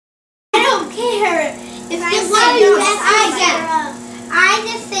care. If I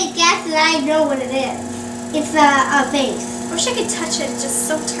just say guess and I know what it is. It's a vase. I wish I could touch it. It's just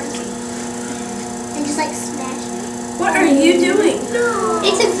so turkey. And just like smash it. What are you doing? No.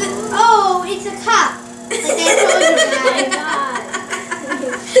 It's a it's a cup. Like I told you guys.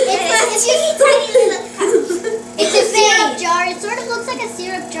 It's a tiny little cup. It's a syrup jar. It sort of looks like a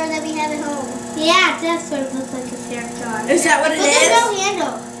syrup jar that we have at home. Yeah, it does sort of look like a syrup jar. Is that what it is? But there's no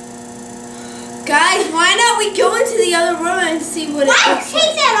handle. Guys, why not we go into the other room and see what it looks like? Why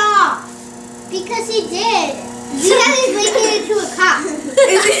take that off? Because he did. He had it making it into a cup. Would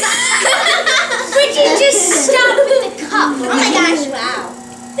you just stop with the cup? Oh my gosh, wow.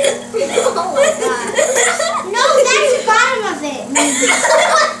 Oh my god. No, that's the bottom of it.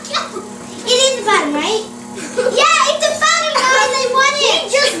 It is the bottom, right? Yeah, it's the bottom, guys. I want it.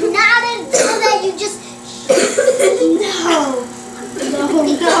 You just nodded so that you just... No.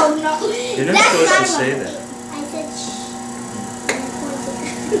 You're not supposed to say that. I said shh.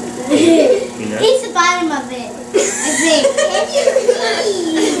 You know? It's the bottom of it, I think.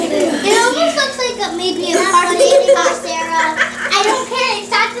 It almost looks like maybe a cartoon pot, Sarah. I don't care.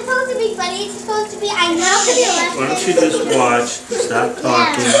 It's not supposed to be funny. It's supposed to be, I know that it left. Why don't you just watch, stop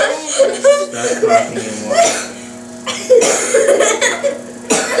talking, stop talking and watch.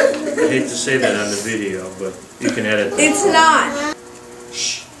 I hate to say that on the video, but you can edit that. It's not.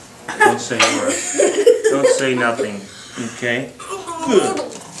 Shh. Don't say a word. Don't say nothing. Okay? Good.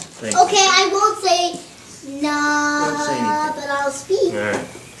 Thank you. Okay, I won't say no, Don't say anything. but I'll speak. All right.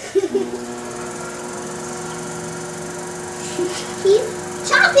 He's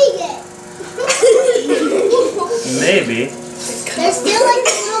chopping it. Maybe. There's still like a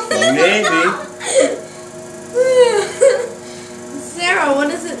little thing. Maybe. Sarah, what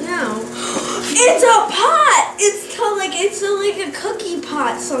is it now? It's a pot! It's called like a cookie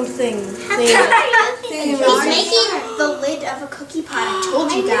pot something. He's making the lid of a cookie pot. I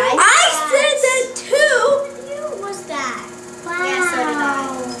told you guys. I said that too! Who was that? Wow. Yeah, so did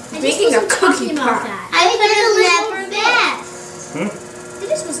I. Making a cookie pot. I could have never guessed. Hmm? I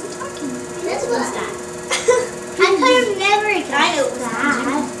just wasn't talking. That's what that. I could have never guessed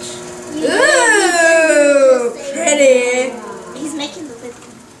that. Ooh, pretty. He's making the lid.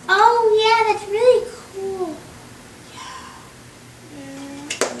 Oh yeah, that's really cool.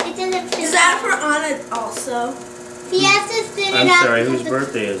 Yeah. It doesn't fit. Is that for Anna also? He has to spin it I'm out. sorry, whose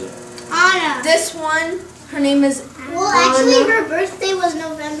birthday is it? Anna. This one, her name is Well, actually, her birthday was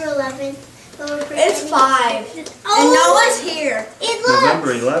November 11th. It's 5. And Oh, Noah's here. it looks.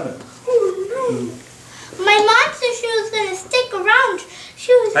 November 11th. Oh no. My mom said she was going to stick around.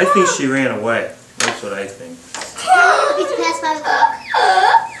 She was I think she ran away. That's what I think. It's past 5 o'clock.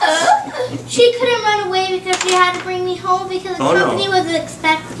 She couldn't run away because she had to bring me home because the company was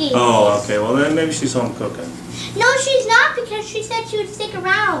expecting. Oh, okay. Well, then maybe she's home cooking. No, she's not because she said she would stick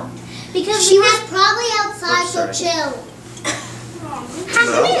around. Because she was probably outside, so chill. How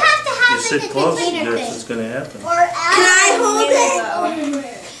come you have to have You sit like a close, container that's thing? what's going to happen. Or Can I hold it?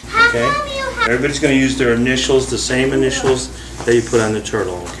 How Okay. come you have... Everybody's going to use their initials, the same initials that you put on the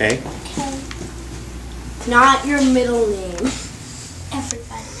turtle, okay? Not your middle name.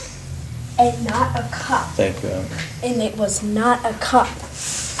 Everybody. And not a cup. Thank you. And it was not a cup.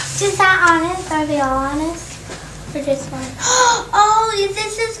 Is that honest? Are they all honest? For this one? Oh,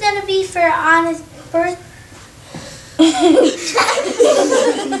 this is going to be for Anna's birthday. We're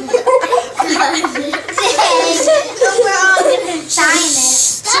all going to sign it.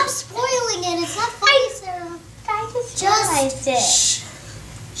 Stop spoiling it. It's not funny, Sarah. I just realized it.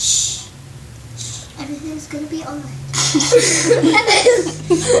 Shh. Everything's going to be alright.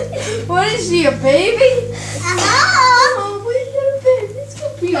 What is she, a baby? Hello? Oh, we're a baby. It's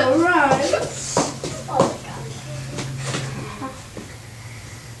going to be alright. Oh my god.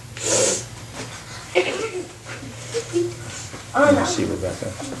 Let me see, Rebecca.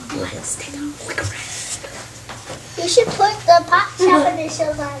 You should put the pot shop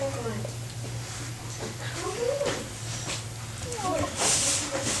initials on it.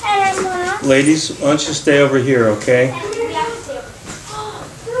 Ladies, why don't you stay over here, okay?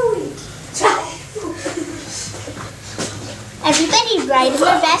 Everybody write in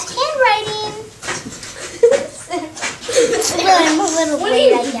their best handwriting. I'm a little What are late,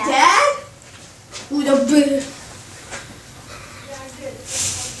 you, I guess. Dad? With a big...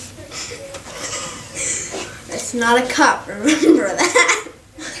 It's not a cup, remember that?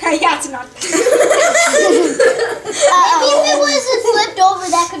 Yeah, it's not. Maybe if it was flipped over,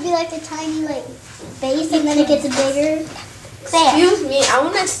 that could be like a tiny like base, and then it gets bigger. There. Excuse me, I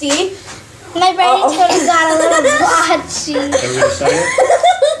want to see. My brain sort of got a little blotchy. Everybody sign it?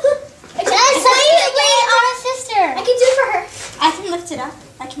 Can I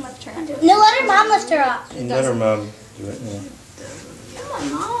No, let her mom lift her up. And let her mom do it. Yeah. My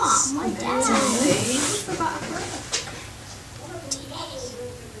mom, my dad.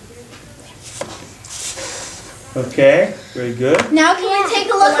 Okay, very good. Now can we take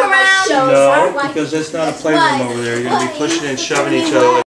a look around? No, because that's not a playroom over there. You're going to be pushing and shoving each other.